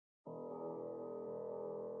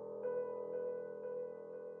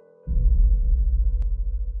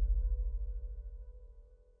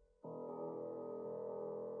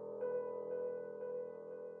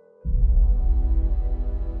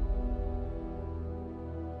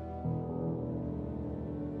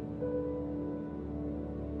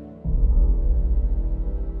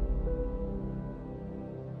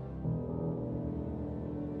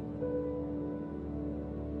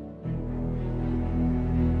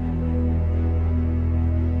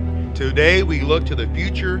Today we look to the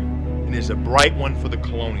future, and it's a bright one for the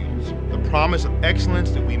Colonials. The promise of excellence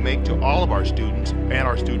that we make to all of our students and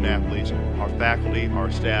our student athletes, our faculty,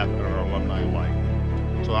 our staff, and our alumni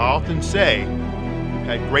alike. So I often say, we've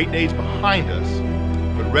had great days behind us,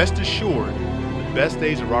 but rest assured, the best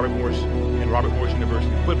days of Robert Morris and Robert Morris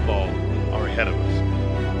University football are ahead of us.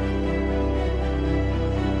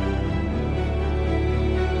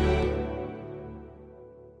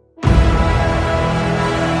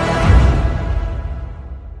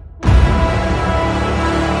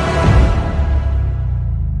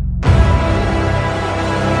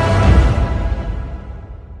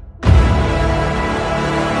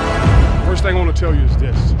 First thing I want to tell you is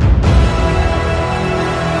this.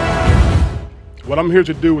 What I'm here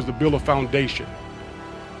to do is to build a foundation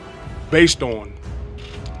based on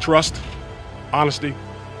trust, honesty,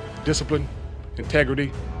 discipline,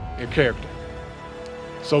 integrity, and character,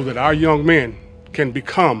 so that our young men can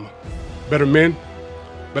become better men,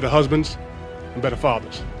 better husbands, and better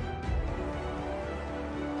fathers.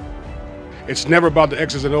 It's never about the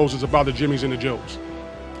X's and O's, it's about the Jimmies and the Joes.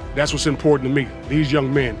 That's what's important to me, these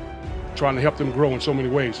young men, trying to help them grow in so many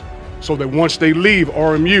ways, so that once they leave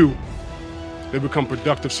RMU, they become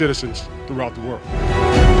productive citizens throughout the world.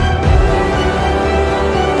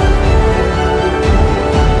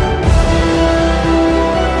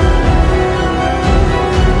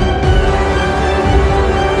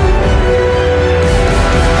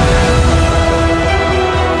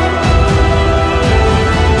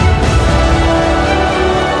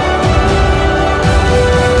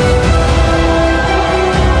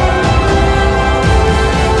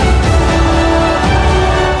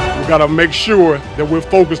 Got to make sure that we're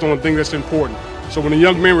focused on the thing that's important. So when the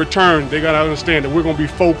young men return, they got to understand that we're going to be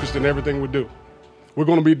focused in everything we do. We're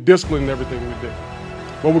going to be disciplined in everything we do.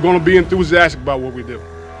 But we're going to be enthusiastic about what we do.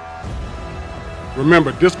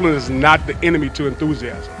 Remember, discipline is not the enemy to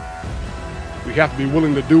enthusiasm. We have to be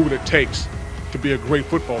willing to do what it takes to be a great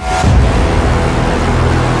football player.